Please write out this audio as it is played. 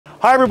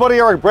Hi everybody,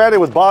 Eric Brandon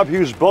with Bob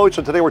Hughes Boats,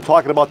 and today we're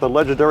talking about the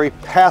legendary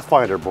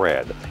Pathfinder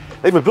brand.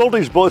 They've been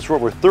building these boats for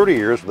over 30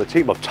 years with a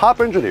team of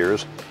top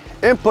engineers,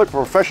 input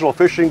from professional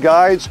fishing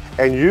guides,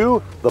 and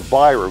you, the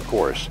buyer, of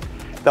course.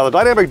 Now the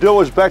dynamic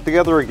duo is back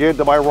together again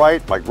to my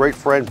right, my great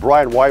friend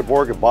Brian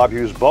Wyborg of Bob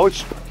Hughes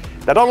Boats.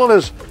 Now don't let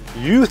his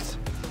youth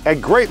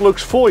and great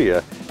looks fool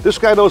you. This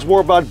guy knows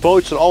more about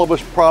boats than all of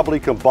us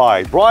probably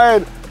combined.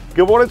 Brian,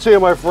 good morning to you,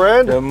 my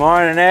friend. Good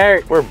morning,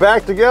 Eric. We're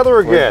back together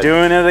again. We're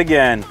doing it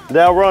again.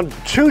 Now we're on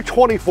two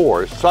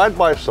 24s, side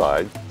by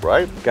side,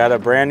 right? Got a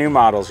brand new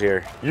models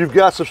here. You've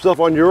got some stuff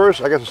on yours,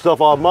 I got some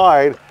stuff on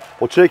mine.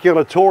 We'll take you on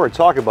a tour and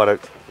talk about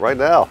it right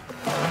now.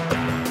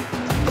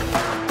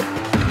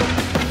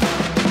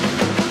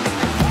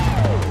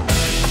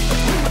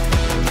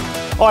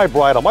 All right,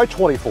 Brian, on my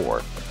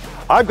 24,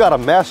 I've got a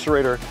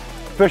macerator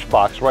fish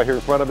box right here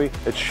in front of me.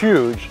 It's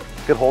huge.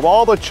 It can hold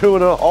all the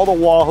tuna, all the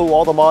wahoo,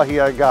 all the mahi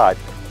I got.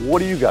 What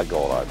do you got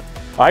going on?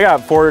 I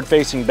got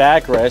forward-facing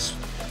backrests,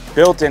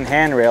 built-in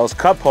handrails,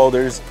 cup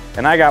holders,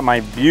 and I got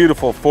my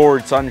beautiful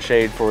forward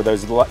sunshade for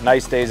those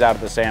nice days out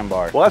at the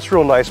sandbar. Well, that's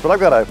real nice, but I've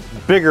got a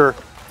bigger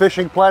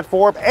fishing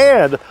platform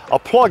and a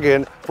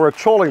plug-in for a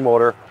trolling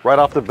motor right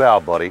off the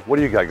bow, buddy. What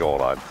do you got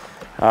going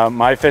on?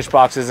 My fish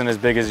box isn't as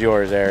big as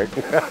yours, Eric.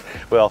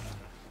 Well,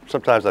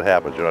 sometimes that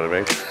happens, you know what I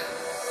mean?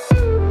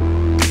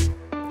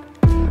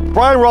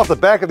 Brian, we're off the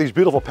back of these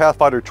beautiful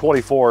Pathfinder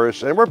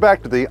 24s, and we're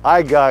back to the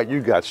I got, you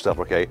got stuff,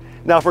 okay?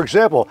 Now, for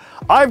example,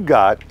 I've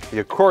got the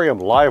aquarium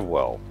live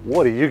well.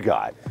 What do you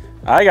got?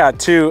 I got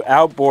two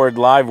outboard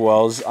live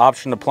wells,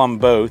 option to plumb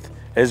both,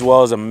 as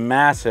well as a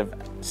massive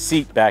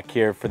seat back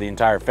here for the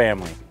entire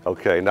family.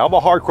 Okay, now I'm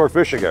a hardcore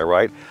fishing guy,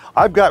 right?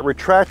 I've got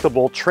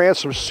retractable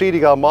transom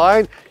seating on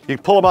mine. You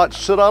pull them out and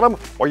sit on them,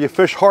 or you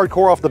fish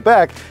hardcore off the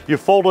back. You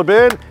fold them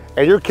in,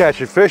 and you're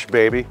catching fish,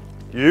 baby.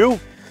 You?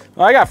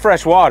 Well, I got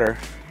fresh water.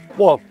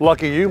 Well,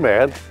 lucky you,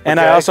 man. And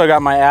okay. I also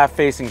got my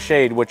aft-facing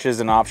shade, which is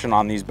an option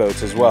on these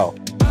boats as well.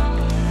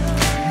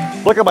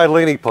 Look at my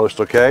leaning post,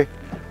 okay?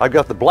 I've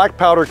got the black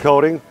powder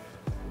coating,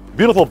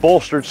 beautiful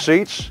bolstered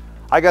seats.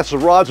 I got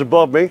some rods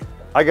above me.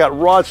 I got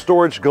rod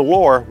storage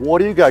galore. What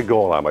do you got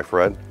going on, my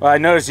friend? Well, I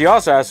noticed you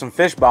also have some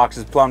fish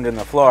boxes plumbed in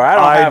the floor. I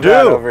don't have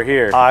that over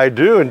here. I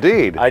do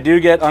indeed. I do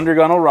get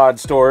undergunnel rod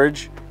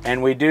storage,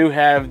 and we do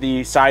have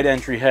the side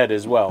entry head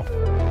as well.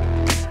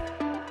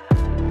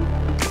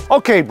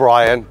 Okay,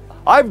 Brian,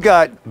 I've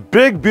got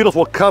big,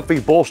 beautiful, comfy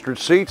bolstered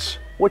seats.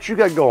 What you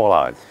got going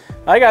on?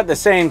 I got the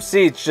same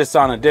seats, just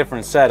on a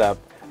different setup.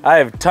 I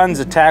have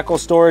tons of tackle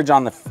storage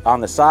on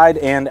the side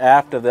and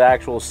aft of the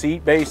actual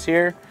seat base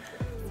here.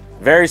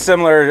 Very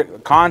similar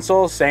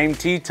console, same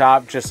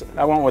T-top, just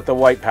I went with the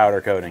white powder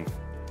coating.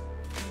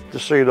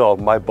 Just so you know,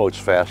 my boat's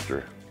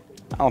faster.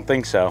 I don't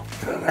think so.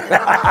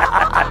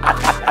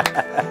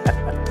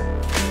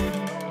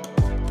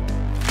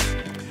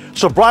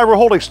 So Brian, we're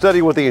holding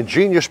steady with the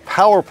ingenious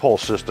power pole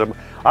system.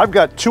 I've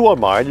got two on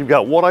mine, you've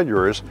got one on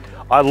yours.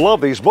 I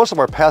love these. Most of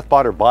our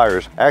Pathfinder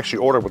buyers actually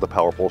order with the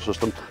power pole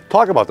system.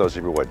 Talk about those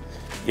if you would.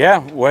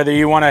 Yeah, whether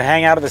you want to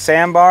hang out at the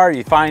sandbar,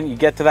 you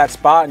get to that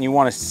spot and you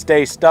want to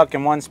stay stuck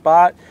in one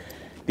spot,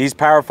 these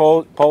power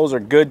poles are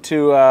good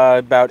to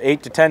about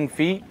 8 to 10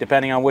 feet,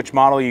 depending on which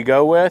model you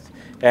go with.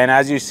 And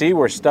as you see,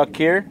 we're stuck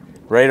here,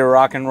 ready to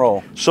rock and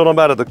roll. So no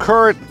matter the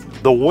current,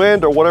 the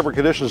wind, or whatever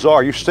conditions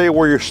are, you stay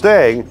where you're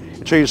staying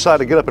until you decide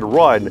to get up and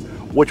run,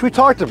 which we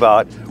talked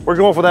about. We're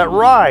going for that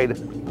ride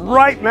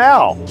right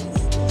now.